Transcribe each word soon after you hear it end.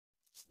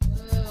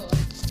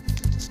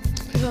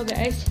Oh,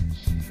 guys,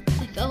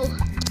 I fell.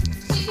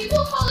 See,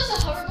 people call this a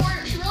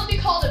hoverboard. It should really be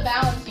called a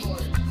balance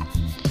board.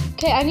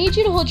 Okay, I need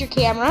you to hold your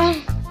camera.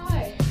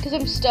 Why? Because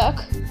I'm stuck.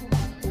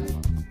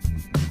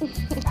 I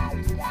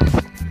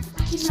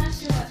can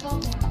master that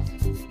phone now.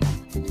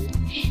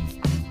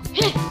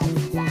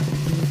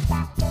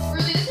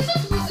 Really, this is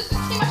too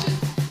much.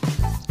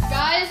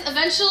 Guys,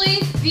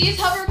 eventually, these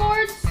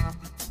hoverboards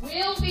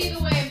will be the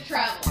way of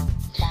travel.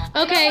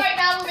 Okay. Right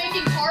now, we're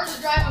making cars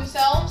that drive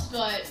themselves,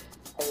 but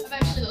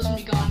eventually those will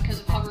be gone because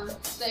of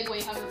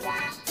Segway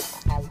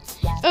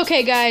hoverboards.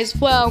 Okay, guys.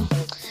 Well,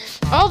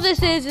 all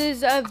this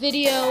is a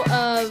video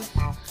of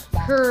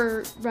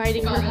her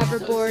riding her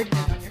hoverboard.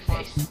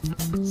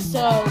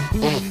 So,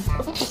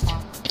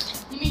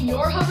 you mean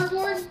your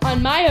hoverboard?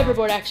 on my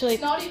hoverboard, actually.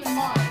 It's not even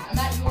mine. I'm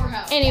at your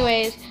house.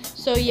 Anyways,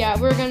 so yeah,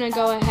 we're gonna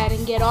go ahead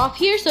and get off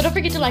here. So don't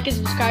forget to like and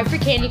subscribe for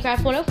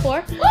Candycraft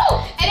 104. Woo!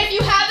 And if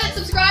you haven't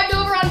subscribed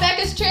over on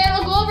Becca's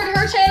channel, go over to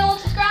her channel and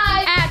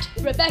subscribe. At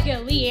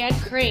Rebecca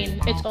Leanne Crane.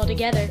 It's all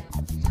together.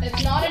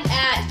 It's not an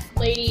at,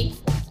 lady.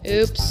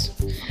 Oops.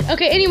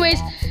 Okay, anyways,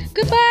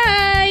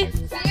 goodbye.